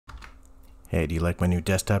Hey, do you like my new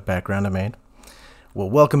desktop background I made? Well,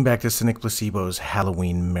 welcome back to Cynic Placebo's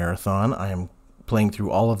Halloween Marathon. I am playing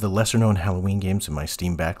through all of the lesser-known Halloween games in my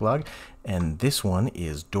Steam backlog, and this one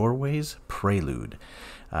is Doorway's Prelude.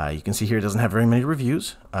 You can see here it doesn't have very many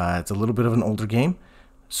reviews. It's a little bit of an older game,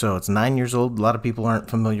 so it's 9 years old. A lot of people aren't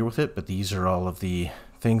familiar with it, but these are all of the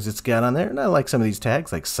things it's got on there, and I like some of these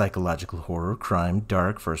tags, like psychological horror, crime,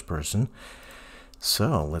 dark, first person.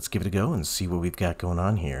 So, let's give it a go and see what we've got going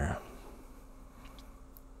on here.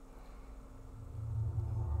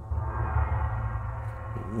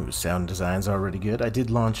 Ooh, sound design's already good. I did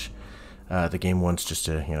launch the game once just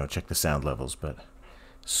to, check the sound levels, but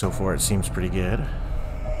so far it seems pretty good.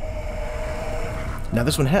 Now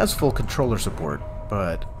this one has full controller support,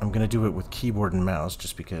 but I'm going to do it with keyboard and mouse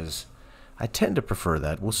just because I tend to prefer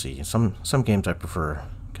that. We'll see. Some games I prefer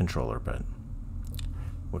controller, but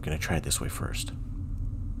we're going to try it this way first.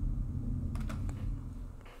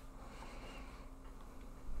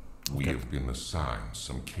 We have been assigned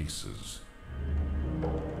some cases.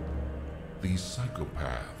 These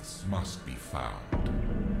psychopaths must be found.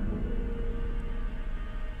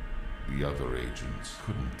 The other agents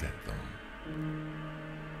couldn't get them.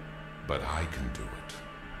 But I can do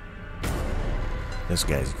it. This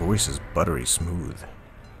guy's voice is buttery smooth.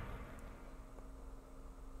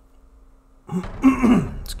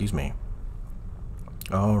 Excuse me.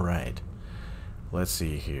 Alright. Let's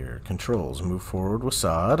see here. Controls. Move forward with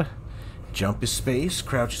SOD. Jump is space,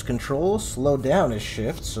 crouch is control, slow down is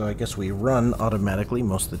shift, so I guess we run automatically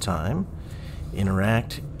most of the time.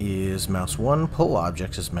 Interact is mouse 1, pull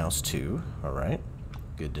objects is mouse 2. Alright,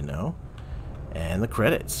 good to know. And the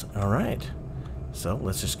credits. Alright, so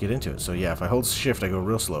let's just get into it. So yeah, if I hold shift I go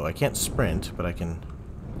real slow. I can't sprint, but I can...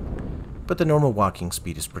 But the normal walking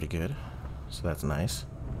speed is pretty good, so that's nice.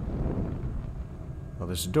 Well,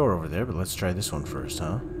 there's a door over there, but let's try this one first,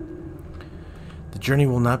 huh? The journey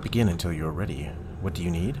will not begin until you are ready. What do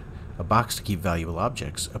you need? A box to keep valuable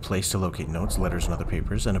objects, a place to locate notes, letters, and other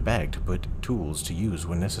papers, and a bag to put tools to use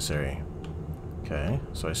when necessary. Okay,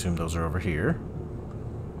 so I assume those are over here.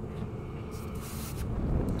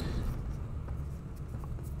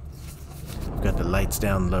 I've got the lights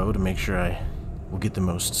down low to make sure I will get the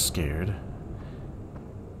most scared.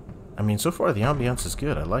 I mean, so far the ambiance is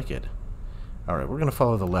good. I like it. Alright, we're going to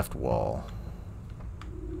follow the left wall.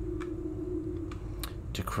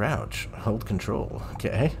 To crouch, hold control.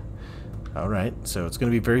 Okay. Alright, so it's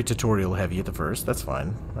going to be very tutorial heavy at the first. That's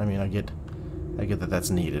fine. I mean, I get that that's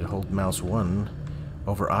needed. Hold mouse 1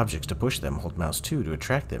 over objects to push them. Hold mouse 2 to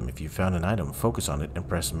attract them. If you found an item, focus on it and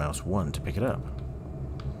press mouse 1 to pick it up.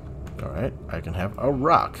 Alright, I can have a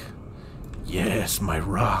rock. Yes, my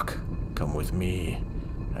rock. Come with me.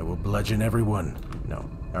 I will bludgeon everyone. No.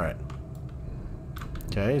 Alright.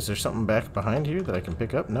 Okay, is there something back behind here that I can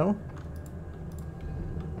pick up? No?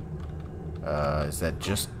 Is that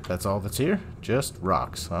that's all that's here? Just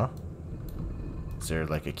rocks, huh? Is there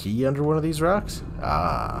like a key under one of these rocks?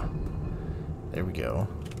 Ah, there we go.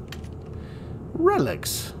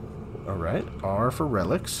 Relics. Alright, R for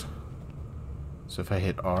relics. So if I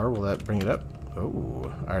hit R, will that bring it up?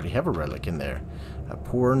 Oh, I already have a relic in there. A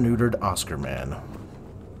poor neutered Oscar man.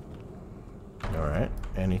 Alright,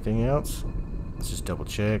 anything else? Let's just double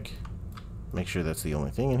check. Make sure that's the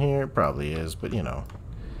only thing in here. It probably is, but you know.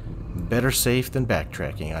 Better safe than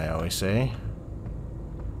backtracking, I always say.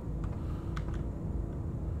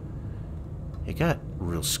 It got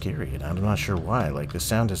real scary, and I'm not sure why. Like, the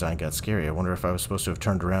sound design got scary. I wonder if I was supposed to have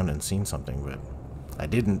turned around and seen something, but I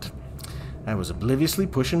didn't. I was obliviously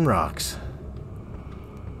pushing rocks.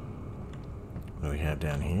 What do we have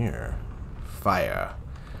down here? Fire.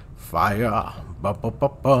 Fire. Ba ba ba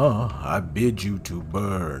ba. I bid you to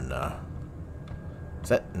burn. Is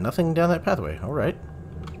that nothing down that pathway? Alright.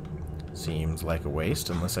 Seems like a waste,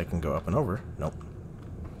 unless I can go up and over. Nope.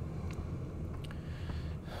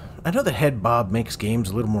 I know that head bob makes games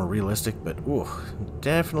a little more realistic, but ooh,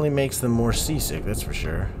 definitely makes them more seasick, that's for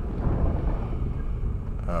sure.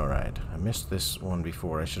 Alright, I missed this one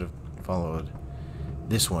before. I should have followed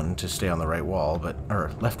this one to stay on the right wall,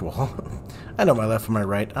 or left wall. I know my left from my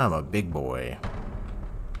right. I'm a big boy.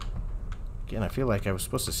 Again, I feel like I was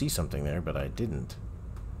supposed to see something there, but I didn't.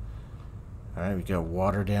 Alright, we got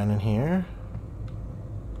water down in here.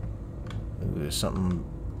 Ooh, there's something...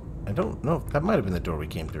 I don't know. That might have been the door we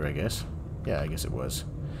came through, I guess. Yeah, I guess it was.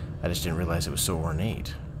 I just didn't realize it was so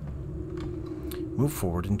ornate. Move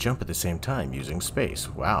forward and jump at the same time using space.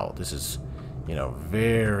 Wow, this is,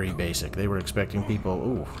 very basic. They were expecting people...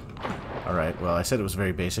 Ooh. Alright, well, I said it was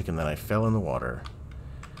very basic, and then I fell in the water.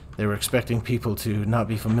 They were expecting people to not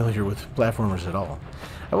be familiar with platformers at all.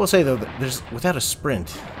 I will say, though, that without a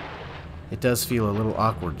sprint... It does feel a little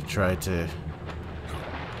awkward to try to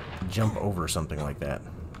jump over something like that.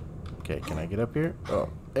 Okay, can I get up here? Oh,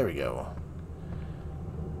 there we go.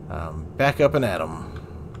 Back up and at 'em.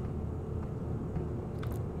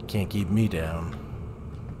 Can't keep me down.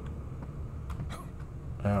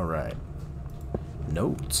 Alright.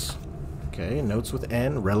 Notes. Okay, notes with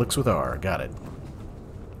N, relics with R. Got it.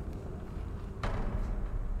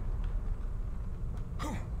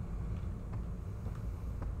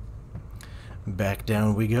 Back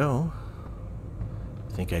down we go.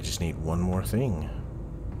 I think I just need one more thing.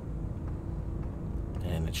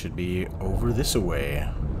 And it should be over this way.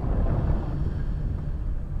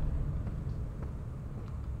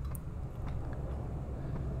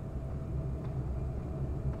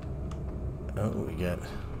 Oh, we got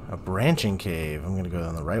a branching cave. I'm going to go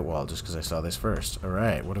down the right wall just because I saw this first.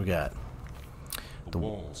 Alright, what do we got? The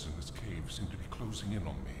walls in this cave seem to be closing in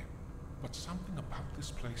on me. But something about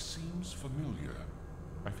this place seems familiar.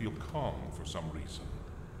 I feel calm for some reason.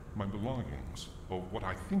 My belongings, or what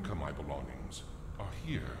I think are my belongings, are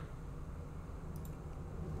here.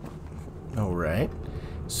 Alright.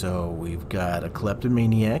 So we've got a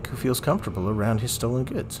kleptomaniac who feels comfortable around his stolen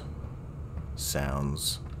goods.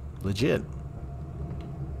 Sounds legit.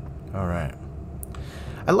 Alright.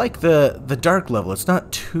 I like the dark level. It's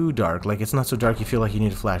not too dark. Like, it's not so dark you feel like you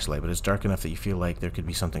need a flashlight, but it's dark enough that you feel like there could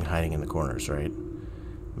be something hiding in the corners, right?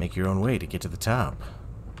 Make your own way to get to the top.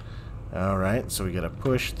 Alright, so we gotta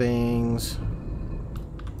push things.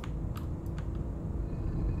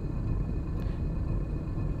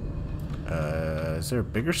 Is there a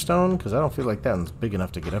bigger stone? Because I don't feel like that one's big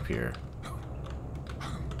enough to get up here.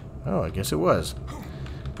 Oh, I guess it was.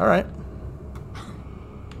 Alright.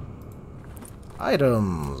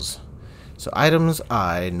 Items. So items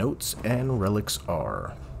I, notes, and relics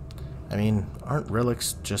are. I mean, aren't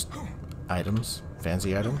relics just items?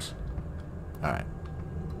 Fancy items? Alright.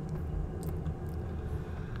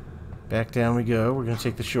 Back down we go. We're going to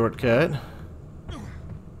take the shortcut.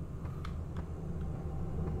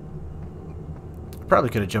 Probably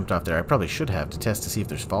could have jumped off there. I probably should have to test to see if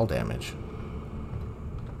there's fall damage.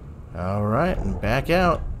 Alright, and back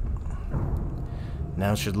out.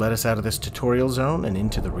 Now it should let us out of this tutorial zone and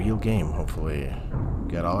into the real game, hopefully.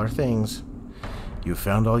 Got all our things. You've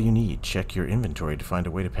found all you need. Check your inventory to find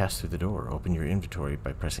a way to pass through the door. Open your inventory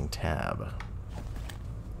by pressing tab.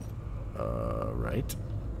 Right.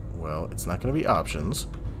 Well, it's not going to be options.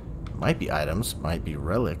 Might be items. Might be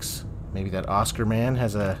relics. Maybe that Oscar man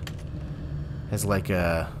has like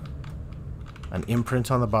an imprint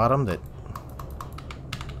on the bottom that...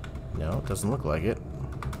 No, it doesn't look like it.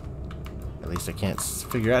 At least I can't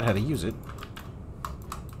figure out how to use it.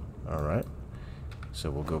 Alright. So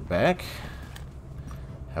we'll go back.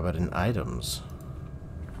 How about in items?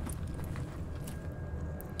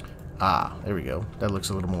 Ah, there we go. That looks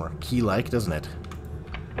a little more key-like, doesn't it?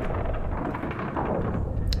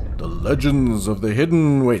 The Legends of the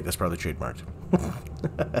Hidden... Wait, that's probably trademarked.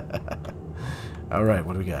 Alright,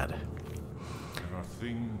 what do we got? There are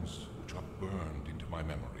things which are burned into my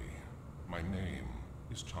memory. My name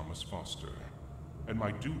is Thomas Foster, and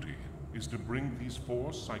my duty is to bring these 4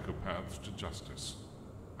 psychopaths to justice.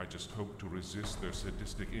 I just hope to resist their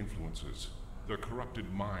sadistic influences. Their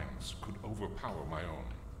corrupted minds could overpower my own.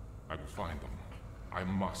 I will find them. I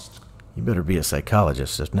must. You better be a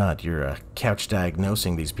psychologist. If not, you're couch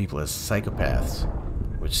diagnosing these people as psychopaths,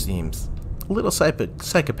 which seems a little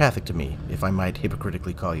psychopathic to me, if I might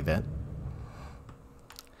hypocritically call you that.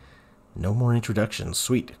 No more introductions.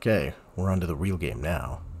 Sweet. Okay, we're on to the real game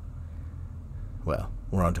now. Well,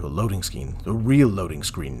 we're on to a loading screen. The real loading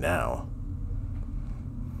screen now.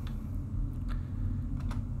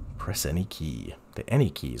 Press any key. The any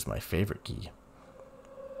key is my favorite key.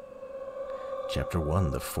 Chapter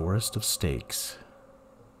 1, The Forest of Stakes.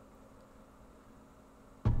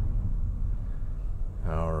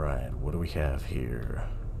 Alright, what do we have here?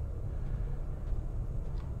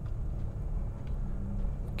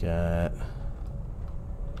 Got...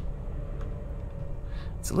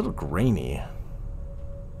 It's a little grainy.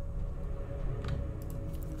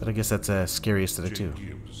 But I guess that's scariest of the two.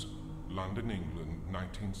 Gibbs, London, England,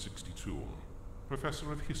 1962.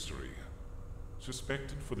 Professor of history.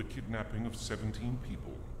 Suspected for the kidnapping of 17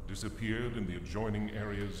 people. Disappeared in the adjoining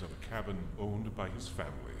areas of a cabin owned by his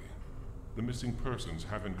family. The missing persons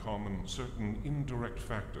have in common certain indirect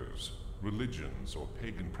factors, religions or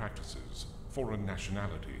pagan practices, foreign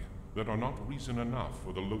nationality, that are not reason enough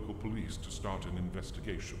for the local police to start an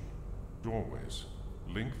investigation. Doorways.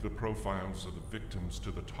 Link the profiles of the victims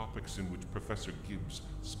to the topics in which Professor Gibbs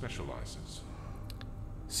specializes.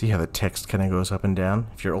 See how the text kind of goes up and down?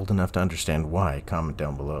 If you're old enough to understand why, comment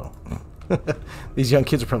down below. These young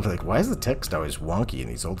kids are probably like, why is the text always wonky in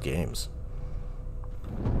these old games?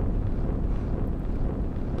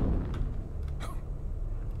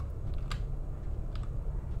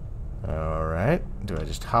 Alright. Do I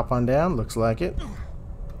just hop on down? Looks like it.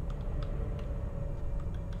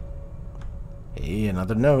 Hey,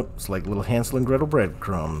 another note. It's like little Hansel and Gretel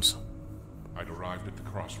breadcrumbs. I'd arrived at the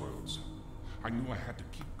crossroads. I knew I had to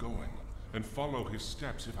keep going and follow his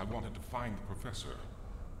steps if I wanted to find the professor.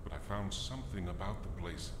 But I found something about the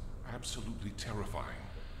place absolutely terrifying.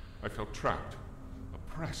 I felt trapped,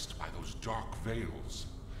 oppressed by those dark veils,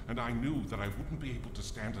 and I knew that I wouldn't be able to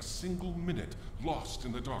stand a single minute lost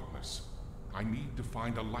in the darkness. I need to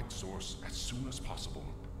find a light source as soon as possible.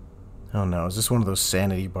 Oh no, is this one of those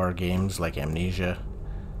sanity bar games like Amnesia?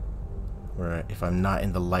 Where if I'm not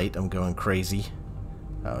in the light, I'm going crazy?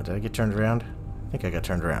 Oh, did I get turned around? I think I got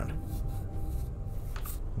turned around.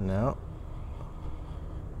 No.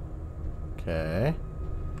 Okay.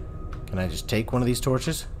 Can I just take one of these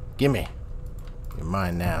torches? Gimme. You're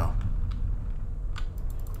mine now.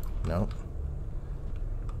 Nope.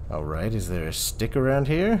 Alright, is there a stick around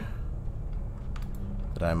here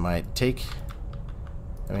that I might take?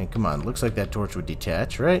 I mean, come on. Looks like that torch would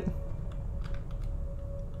detach, right?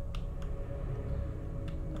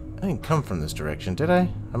 I didn't come from this direction, did I?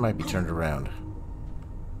 I might be turned around.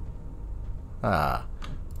 Ah.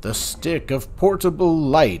 The stick of portable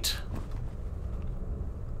light.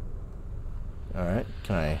 Alright,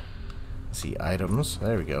 can I see items?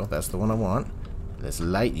 There we go. That's the one I want. Let's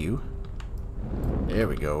light you. There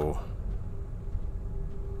we go.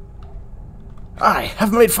 I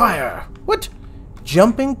have made fire! What?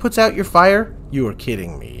 Jumping puts out your fire? You are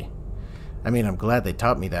kidding me. I mean, I'm glad they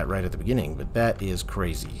taught me that right at the beginning, but that is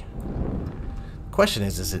crazy. The question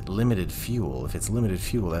is it limited fuel? If it's limited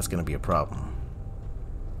fuel, that's going to be a problem.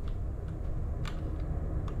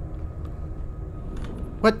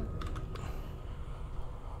 What?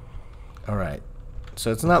 Alright.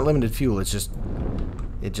 So it's not limited fuel, it's just...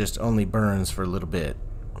 it just only burns for a little bit.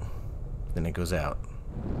 Then it goes out.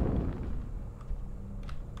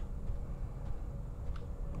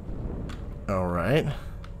 Alright.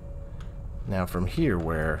 Now from here,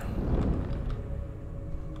 where...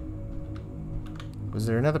 was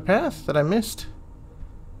there another path that I missed?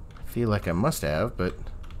 I feel like I must have, but...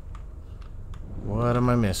 what am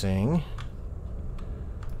I missing?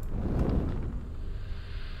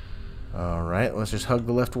 Alright, let's just hug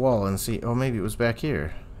the left wall and see... oh, maybe it was back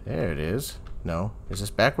here. There it is. No. Is this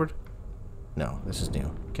backward? No, this is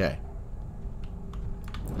new. Okay.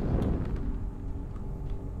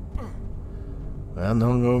 Well,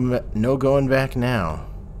 no going back now.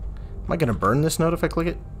 Am I going to burn this note if I click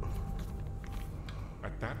it?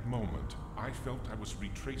 At that moment, I felt I was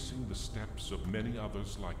retracing the steps of many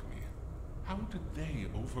others like me. How did they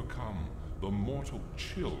overcome the mortal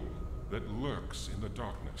chill that lurks in the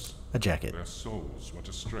darkness? A jacket. Their souls went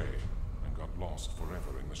astray and got lost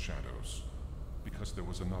forever in the shadows. Because there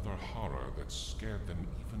was another horror that scared them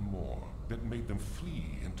even more, that made them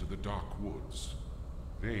flee into the dark woods.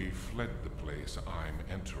 They fled the place I'm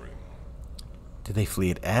entering. Did they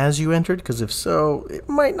flee it as you entered? Because if so, it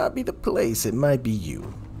might not be the place, it might be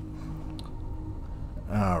you.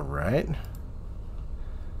 Alright.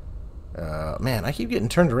 Man, I keep getting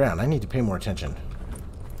turned around. I need to pay more attention.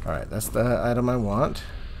 Alright, that's the item I want.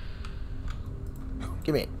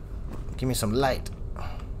 Give me some light.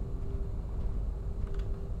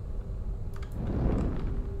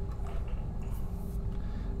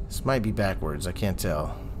 This might be backwards, I can't tell.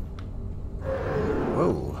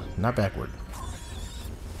 Whoa, not backward.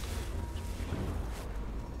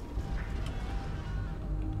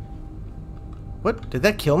 What? Did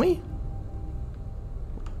that kill me?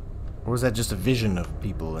 Or was that just a vision of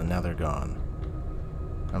people and now they're gone?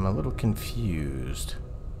 I'm a little confused.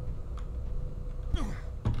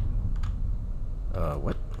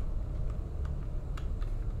 What?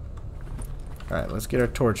 Alright, let's get our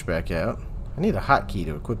torch back out. I need a hotkey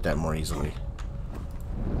to equip that more easily.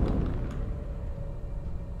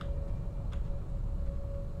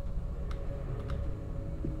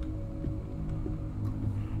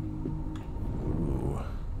 Ooh.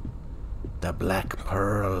 The Black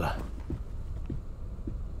Pearl.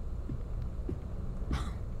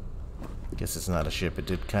 Guess it's not a ship. It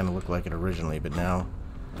did kind of look like it originally, but now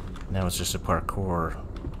it's just a parkour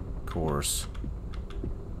course.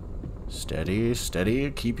 Steady,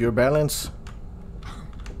 steady, keep your balance.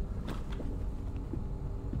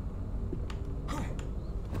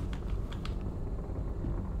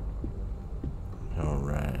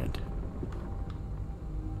 Alright.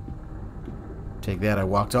 Take that, I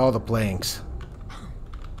walked all the planks.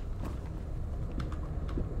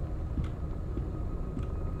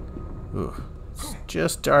 Ooh, it's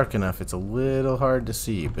just dark enough. It's a little hard to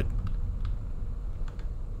see, but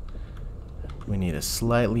we need a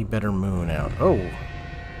slightly better moon out. Oh!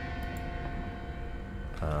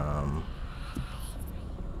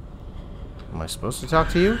 Am I supposed to talk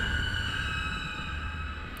to you?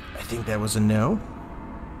 I think that was a no.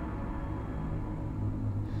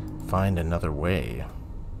 Find another way.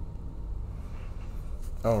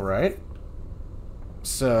 Alright.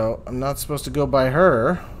 So, I'm not supposed to go by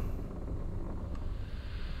her.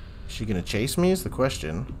 Is she gonna chase me is the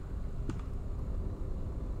question.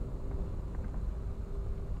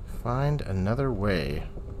 Find another way.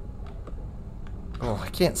 Oh, I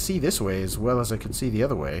can't see this way as well as I could see the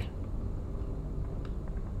other way.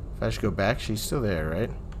 If I should go back, she's still there,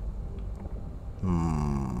 right?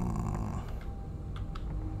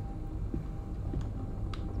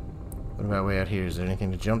 What about way out here? Is there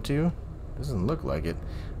anything to jump to? Doesn't look like it.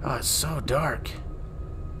 Oh, it's so dark.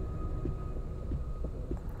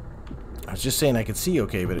 I was just saying I could see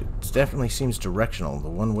okay, but it definitely seems directional.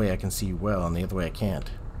 The one way I can see well, and the other way I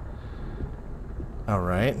can't.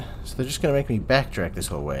 Alright, so they're just gonna make me backtrack this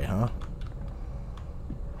whole way, huh?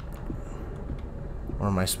 Or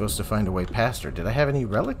am I supposed to find a way past her? Did I have any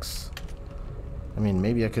relics? I mean,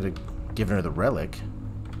 maybe I could have given her the relic.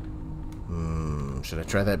 Should I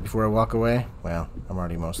try that before I walk away? Well, I'm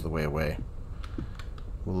already most of the way away.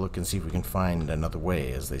 We'll look and see if we can find another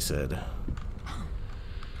way, as they said.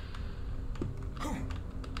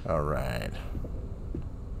 Alright.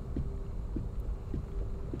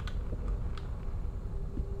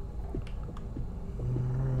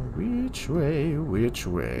 Which way, which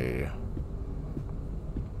way?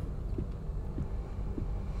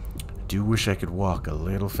 I do wish I could walk a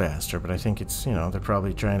little faster, but I think it's, you know, they're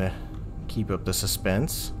probably trying to keep up the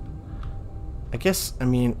suspense. I guess, I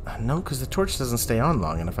mean, no, because the torch doesn't stay on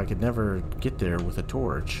long enough. I could never get there with a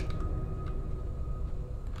torch.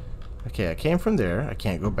 Okay, I came from there. I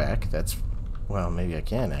can't go back. That's, well, maybe I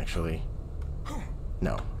can, actually.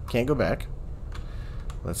 No, can't go back.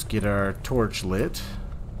 Let's get our torch lit.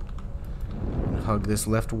 Hug this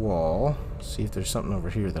left wall. See if there's something over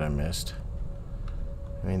here that I missed.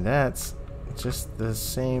 I mean, that's just the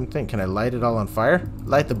same thing. Can I light it all on fire?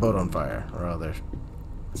 Light the boat on fire. Or other.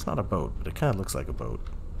 It's not a boat, but it kind of looks like a boat.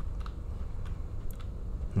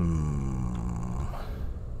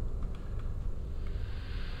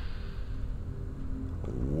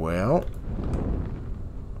 Well,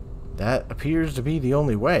 that appears to be the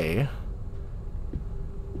only way.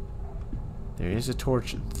 There is a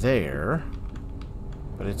torch there.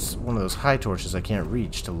 But it's one of those high torches I can't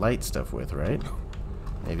reach to light stuff with, right?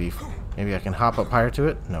 Maybe I can hop up higher to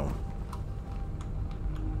it? No.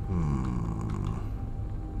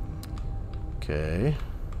 Okay.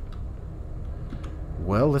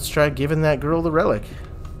 Well, let's try giving that girl the relic.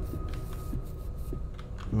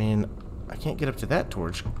 I mean, I can't get up to that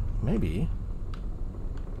torch. Maybe.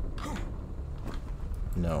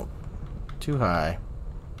 No. Too high.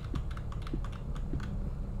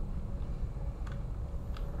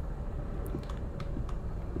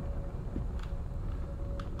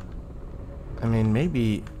 I mean,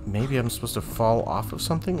 maybe I'm supposed to fall off of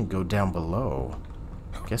something and go down below.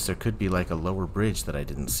 I guess there could be like a lower bridge that I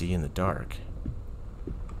didn't see in the dark.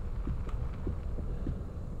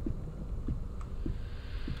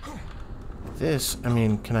 This, I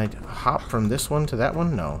mean, can I hop from this one to that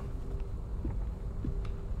one? No.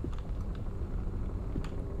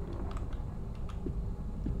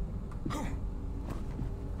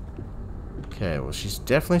 Okay, well, she's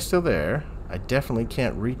definitely still there. I definitely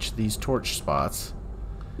can't reach these torch spots.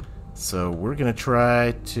 So we're gonna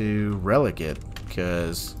try to relic it,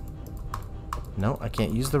 because... No, I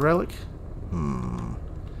can't use the relic?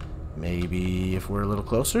 Maybe if we're a little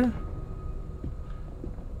closer?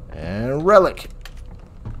 And relic!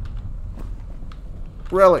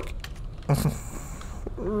 Relic!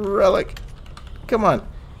 Relic! Come on!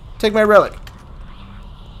 Take my relic!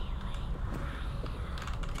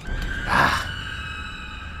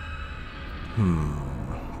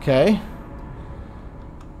 Okay.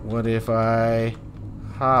 What if I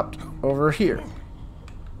hopped over here?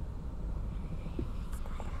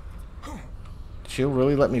 She'll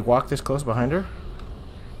really let me walk this close behind her?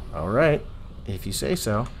 Alright, if you say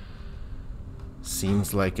so.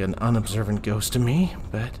 Seems like an unobservant ghost to me,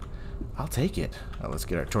 but I'll take it. Now let's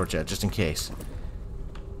get our torch out just in case.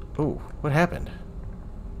 Oh, what happened?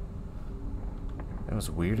 That was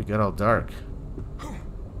weird, it got all dark.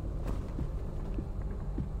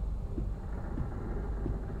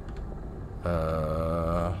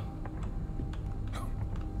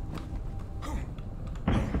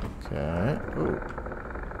 Okay. Ooh.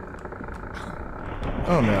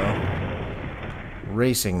 Oh no.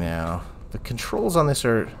 racing now. The controls on this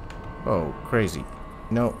are... Oh, crazy.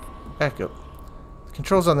 No, back up. The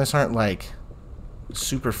controls on this aren't like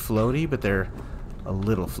super floaty, but they're a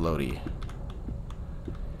little floaty.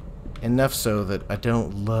 Enough so that I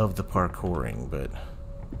don't love the parkouring, but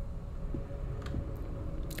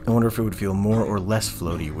I wonder if it would feel more or less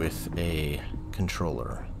floaty with a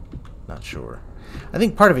controller. Not sure. I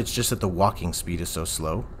think part of it's just that the walking speed is so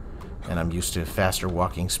slow, and I'm used to faster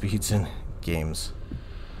walking speeds in games.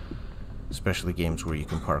 Especially games where you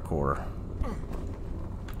can parkour.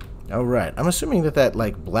 Alright, I'm assuming that that,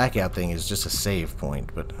 like, blackout thing is just a save point,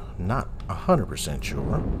 but not 100%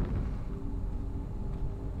 sure.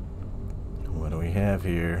 What do we have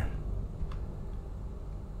here?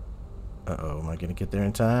 Uh-oh, am I gonna get there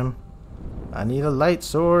in time? I need a light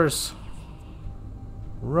source!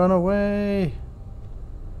 Run away!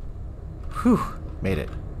 Whew, made it.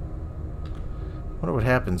 Wonder what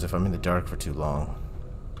happens if I'm in the dark for too long.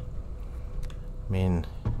 I mean,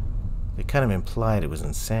 they kind of implied it was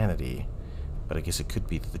insanity, but I guess it could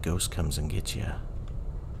be that the ghost comes and gets you.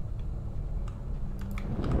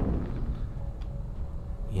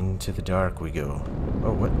 Into the dark we go.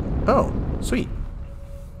 Oh, what? Oh, sweet.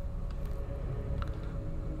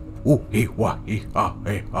 Ooh, hee, wah, hee, ah,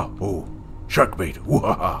 hey, ah, ooh. Shark bait, ooh,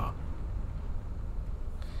 ha, ha.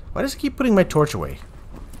 Why does it keep putting my torch away?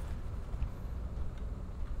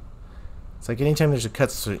 It's like anytime there's a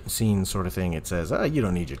cutscene sort of thing, it says, "Ah, you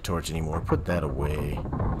don't need your torch anymore. Put that away."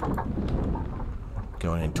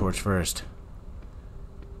 Going in torch first.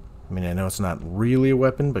 I mean, I know it's not really a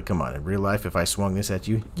weapon, but come on, in real life, if I swung this at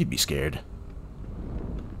you, you'd be scared.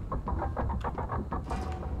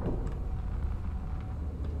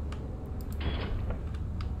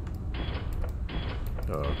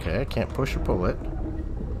 Okay, I can't push or pull it.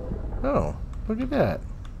 Oh, look at that.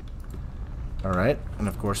 Alright, and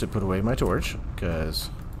of course it put away my torch, because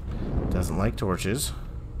it doesn't like torches.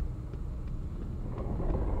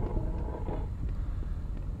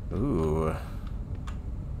 Ooh.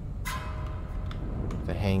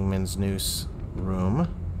 The Hangman's Noose room.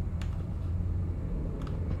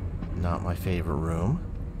 Not my favorite room.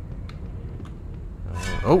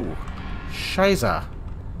 Oh! Shiza!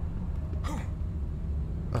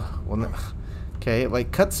 Well, no, okay, it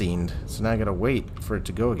like cutscened, so now I gotta wait for it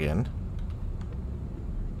to go again.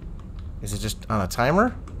 Is it just on a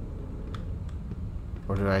timer?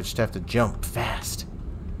 Or do I just have to jump fast?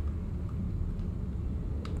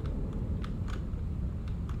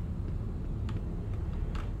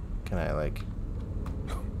 Can I, like...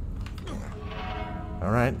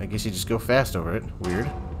 Alright, I guess you just go fast over it. Weird.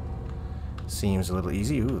 Seems a little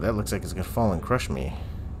easy. Ooh, that looks like it's gonna fall and crush me.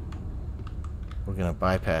 We're gonna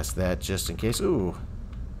bypass that just in case. Ooh.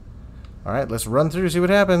 Alright, let's run through, see what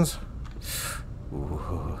happens.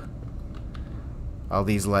 Ooh. All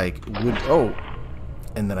these, like, wood... Oh!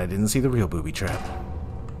 And then I didn't see the real booby trap.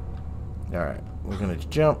 Alright, we're gonna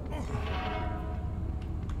jump.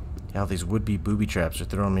 All these would-be booby traps are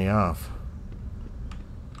throwing me off.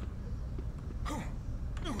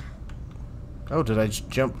 Oh, did I just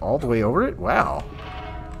jump all the way over it? Wow.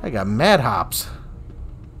 I got mad hops.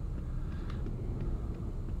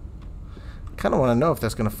 Kind of want to know if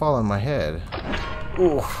that's going to fall on my head.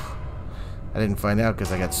 Ooh. I didn't find out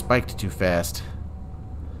because I got spiked too fast.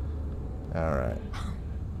 Alright.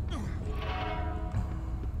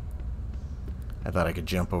 I thought I could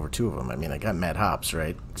jump over two of them. I mean, I got mad hops,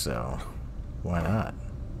 right? So, why not?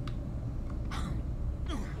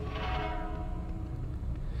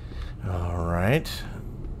 Alright.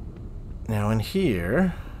 Now in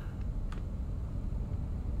here...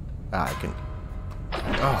 Ah, I can...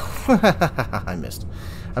 Oh, I missed.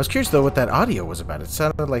 I was curious, though, what that audio was about. It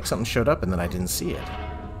sounded like something showed up and then I didn't see it.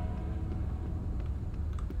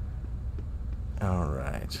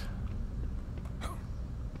 Alright.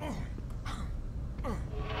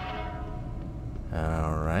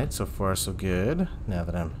 Alright, so far so good. Now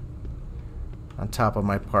that I'm on top of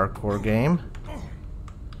my parkour game.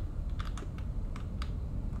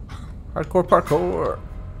 Hardcore parkour!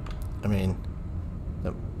 I mean...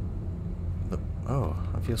 Oh,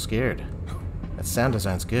 I feel scared. That sound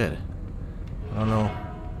design's good. I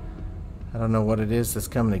don't know what it is that's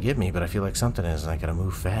coming to get me, but I feel like something is, and I gotta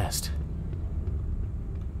move fast.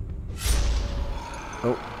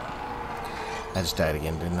 Oh. I just died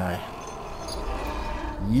again, didn't I?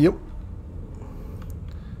 Yep.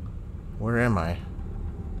 Where am I?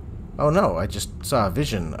 Oh no, I just saw a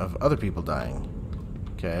vision of other people dying.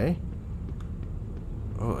 Okay.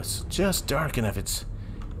 Oh, it's just dark enough. It's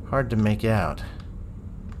hard to make out.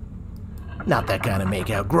 Not that kind of make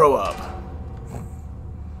out. Grow up.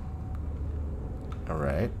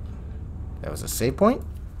 Alright. That was a save point?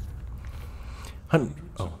 Hundreds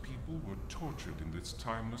of people were tortured in this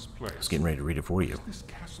timeless place. I was getting ready to read it for you. What is this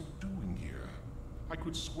castle doing here? I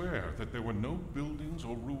could swear that there were no buildings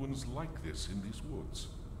or ruins like this in these woods.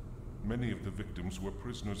 Many of the victims were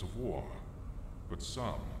prisoners of war, but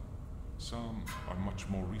some are much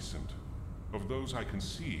more recent. Of those I can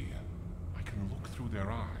see, I can look through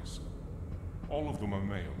their eyes. All of them are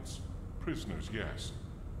males. Prisoners, yes,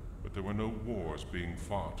 but there were no wars being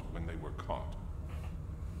fought when they were caught.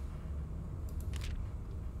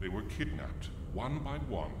 They were kidnapped, one by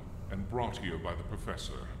one, and brought here by the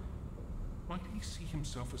professor. Might he see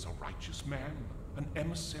himself as a righteous man? An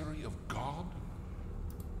emissary of God?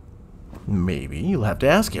 Maybe. You'll have to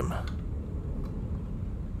ask him.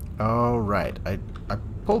 Alright. I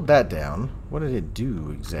pulled that down. What did it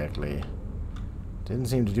do exactly? Didn't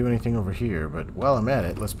seem to do anything over here, but while I'm at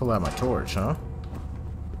it, let's pull out my torch, huh?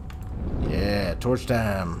 Yeah, torch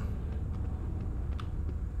time.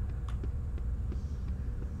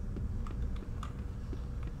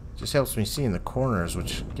 Just helps me see in the corners,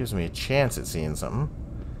 which gives me a chance at seeing something.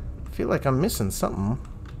 I feel like I'm missing something.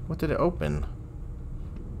 What did it open?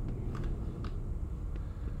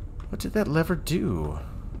 What did that lever do?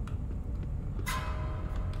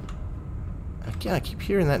 Again, I keep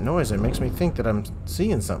hearing that noise. It makes me think that I'm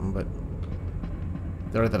seeing something, but...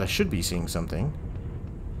 or that I should be seeing something.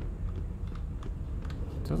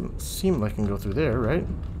 Doesn't seem like I can go through there, right?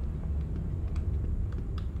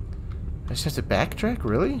 I just have to backtrack?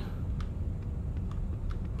 Really?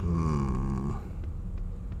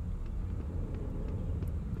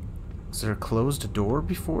 Is there a closed door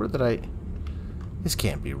before that I... This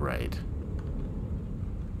can't be right.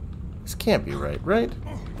 This can't be right, right?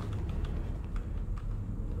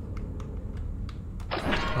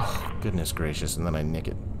 Oh, goodness gracious, and then I nick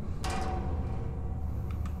it.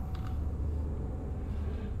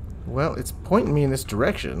 Well, it's pointing me in this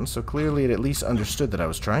direction, so clearly it at least understood that I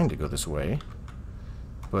was trying to go this way.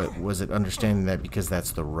 But was it understanding that because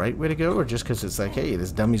that's the right way to go, or just because it's like, hey,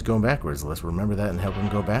 this dummy's going backwards, let's remember that and help him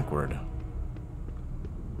go backward?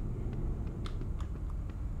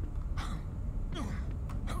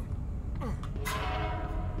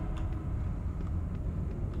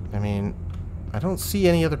 I mean, I don't see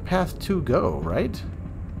any other path to go, right?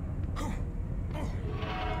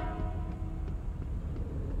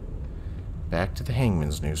 Back to the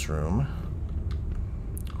hangman's newsroom.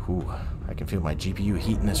 Ooh, I can feel my GPU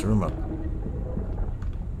heating this room up.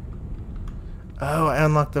 Oh, I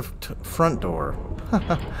unlocked the front door.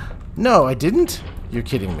 No, I didn't? You're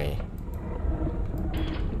kidding me.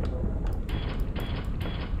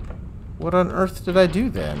 What on earth did I do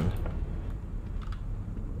then?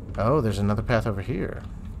 Oh, there's another path over here.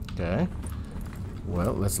 Okay.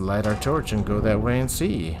 Well, let's light our torch and go that way and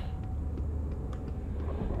see.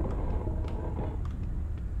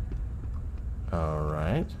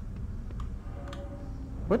 Alright.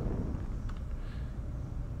 What?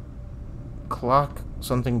 Clock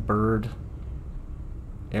something bird.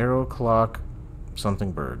 Arrow clock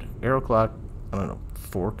something bird. Arrow clock, I don't know,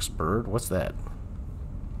 forks bird? What's that?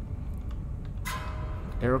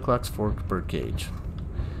 Arrow clock's forked bird cage.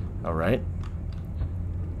 Alright.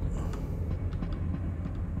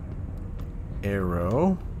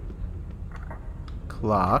 Arrow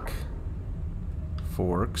clock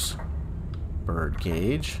forks bird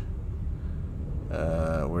cage.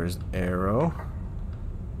 Where's arrow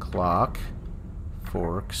clock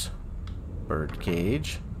forks bird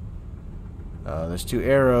cage? There's two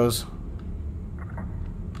arrows.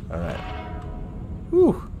 Alright.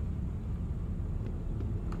 Whew.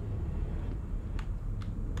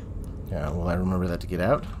 Yeah, will I remember that to get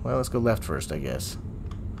out? Well, let's go left first, I guess.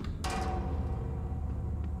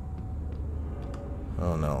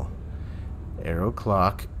 Oh no. Arrow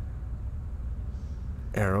clock.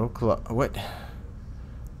 Arrow clock. What?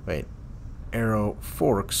 Wait. Arrow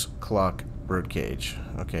forks clock birdcage.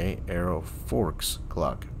 Okay. Arrow forks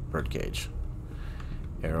clock birdcage.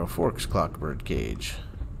 Arrow forks clock birdcage.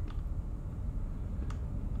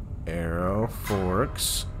 Arrow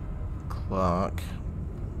forks clock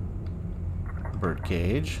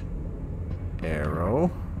birdcage.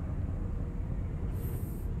 Arrow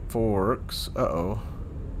forks. Uh-oh.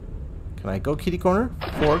 Can I go kitty corner?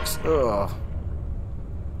 Forks. Ugh.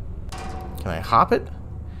 Can I hop it?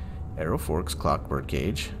 Arrow forks clock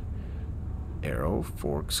birdcage. Arrow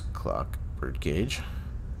forks clock birdcage.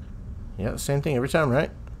 Yeah, same thing every time, right?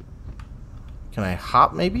 Can I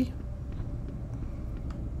hop maybe?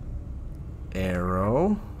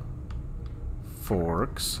 Arrow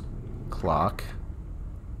forks clock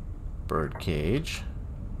birdcage.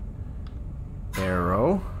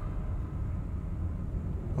 Arrow.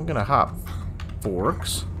 I'm gonna hop.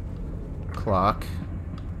 Forks. Clock.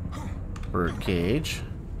 Birdcage.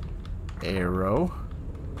 Arrow.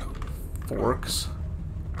 Forks.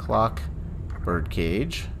 Clock.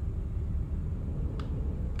 Birdcage.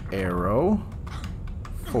 Arrow.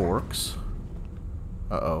 Forks.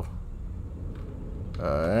 Uh-oh.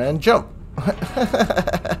 And jump.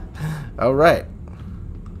 Alright.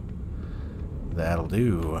 That'll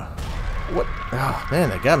do. What? Oh, man,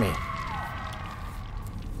 that got me.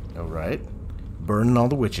 Alright. Burning all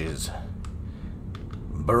the witches.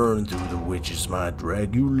 Burn through the witches, my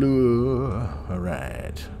Dracula.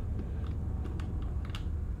 Alright.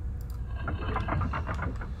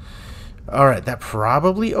 Alright, that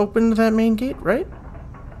probably opened that main gate, right?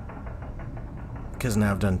 Because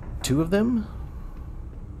now I've done 2 of them.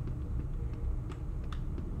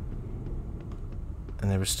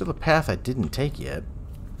 And there was still a path I didn't take yet.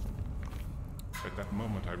 At that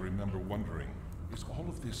moment, I remember wondering, is all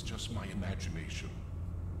of this just my imagination?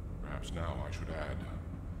 Perhaps now I should add,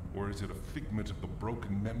 or is it a figment of the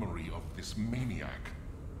broken memory of this maniac?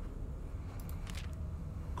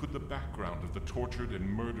 Could the background of the tortured and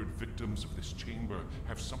murdered victims of this chamber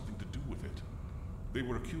have something to do with it? They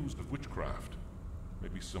were accused of witchcraft.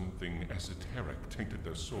 Maybe something esoteric tainted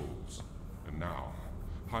their souls. And now,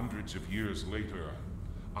 hundreds of years later,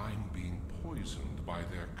 I'm being poisoned by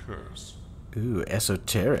their curse. Ooh,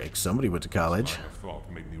 esoteric. Somebody went to college. My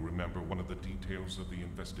thought made me remember one of the details of the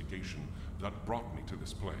investigation that brought me to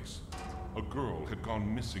this place. A girl had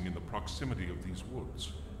gone missing in the proximity of these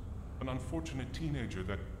woods. An unfortunate teenager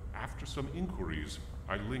that, after some inquiries,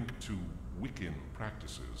 I linked to Wiccan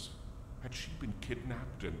practices. Had she been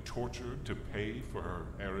kidnapped and tortured to pay for her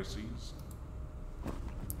heresies?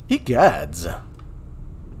 Ye gods.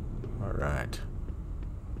 Alright.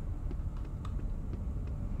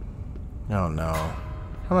 Oh no. How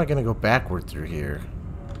am I gonna go backward through here?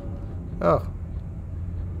 Oh.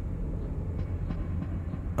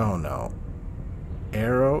 Oh no.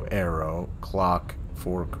 Arrow, arrow, clock,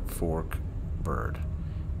 fork, fork, bird.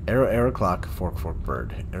 Arrow, arrow, clock, fork, fork,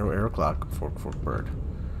 bird. Arrow, arrow, clock, fork, fork, bird.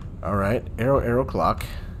 Alright. Arrow, arrow, clock.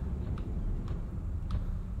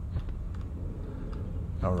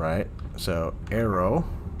 Alright. So, arrow.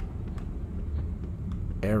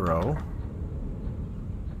 Arrow.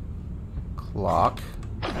 Clock.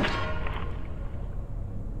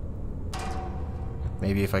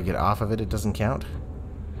 Maybe if I get off of it, it doesn't count.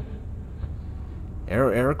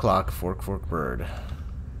 Arrow, arrow, clock, fork, fork, bird.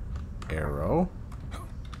 Arrow.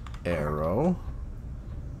 Arrow.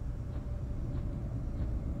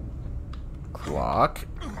 Clock.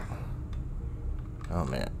 Oh,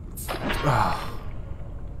 man.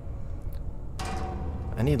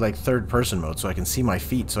 I need, like, third-person mode so I can see my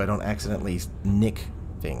feet so I don't accidentally nick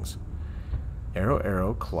things. Arrow,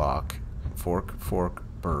 arrow, clock, fork, fork,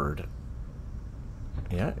 bird.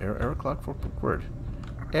 Yeah, arrow, arrow, clock, fork, fork, bird.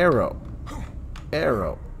 Arrow.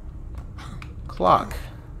 Arrow. Clock.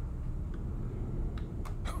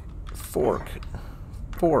 Fork.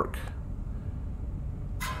 Fork.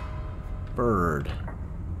 Bird.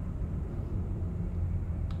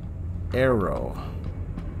 Arrow.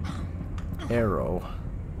 Arrow.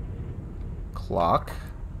 Clock.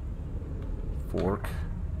 Fork.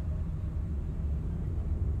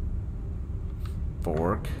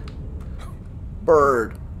 Fork.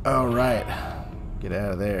 Bird. All right. Get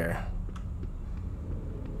out of there.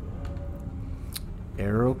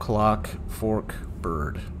 Arrow, clock, fork,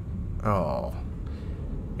 bird. Oh.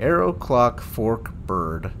 Arrow, clock, fork,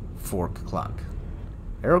 bird, fork, clock.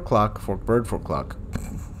 Arrow, clock, fork, bird, fork, clock.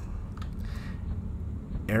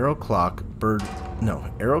 Arrow, clock, bird. No.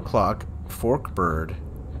 Arrow, clock, fork, bird,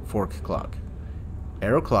 fork, clock.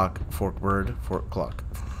 Arrow, clock, fork, bird, fork, clock.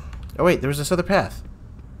 Oh, wait. There was this other path.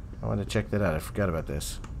 I wanted to check that out. I forgot about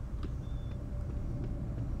this.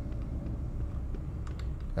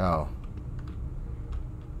 Oh.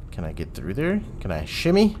 Can I get through there? Can I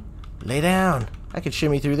shimmy? Lay down. I can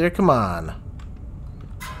shimmy through there. Come on.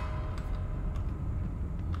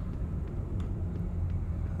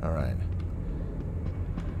 Alright.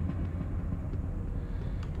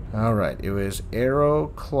 Alright. It was arrow,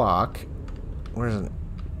 clock. Where's it?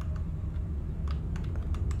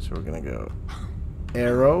 So we're going to go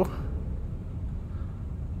arrow,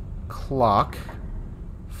 clock,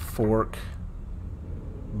 fork,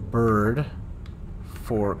 bird,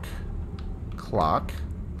 fork, clock,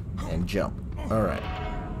 and jump. Alright.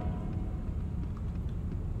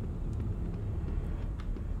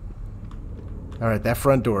 Alright, that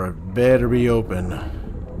front door better be open.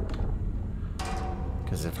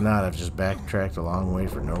 Because if not, I've just backtracked a long way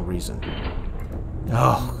for no reason.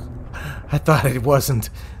 Oh, I thought it wasn't.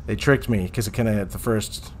 They tricked me, because it kind of, at the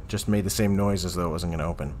first, just made the same noise as though it wasn't going to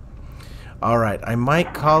open. Alright, I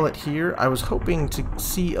might call it here. I was hoping to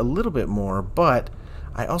see a little bit more, but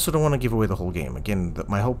I also don't want to give away the whole game. Again,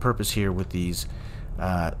 my whole purpose here with these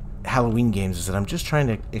Halloween games is that I'm just trying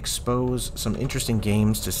to expose some interesting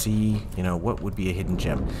games to see, you know, what would be a hidden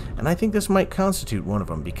gem. And I think this might constitute one of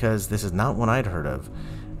them, because this is not one I'd heard of,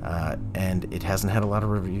 and it hasn't had a lot of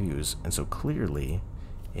reviews, and so clearly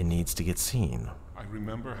it needs to get seen. I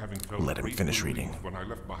remember having felt Let him great finish relief reading. when I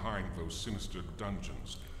left behind those sinister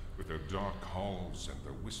dungeons with their dark halls and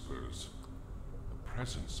their whispers. The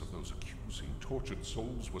presence of those accusing, tortured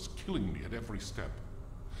souls was killing me at every step.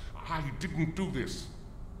 I didn't do this.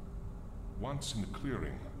 Once in the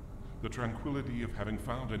clearing, the tranquility of having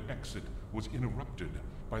found an exit was interrupted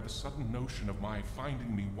by the sudden notion of my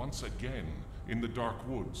finding me once again in the dark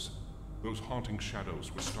woods. Those haunting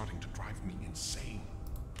shadows were starting to drive me insane.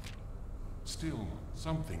 Still,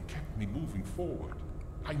 something kept me moving forward.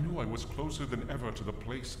 I knew I was closer than ever to the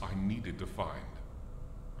place I needed to find.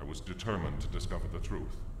 I was determined to discover the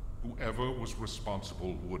truth. Whoever was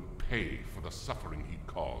responsible would pay for the suffering he'd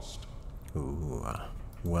caused. Ooh,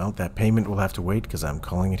 well, that payment will have to wait, because I'm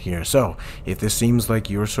calling it here. So, if this seems like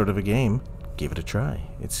your sort of a game, give it a try.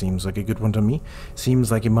 It seems like a good one to me.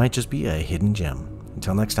 Seems like it might just be a hidden gem.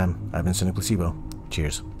 Until next time, I've been Cynic Placebo.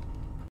 Cheers.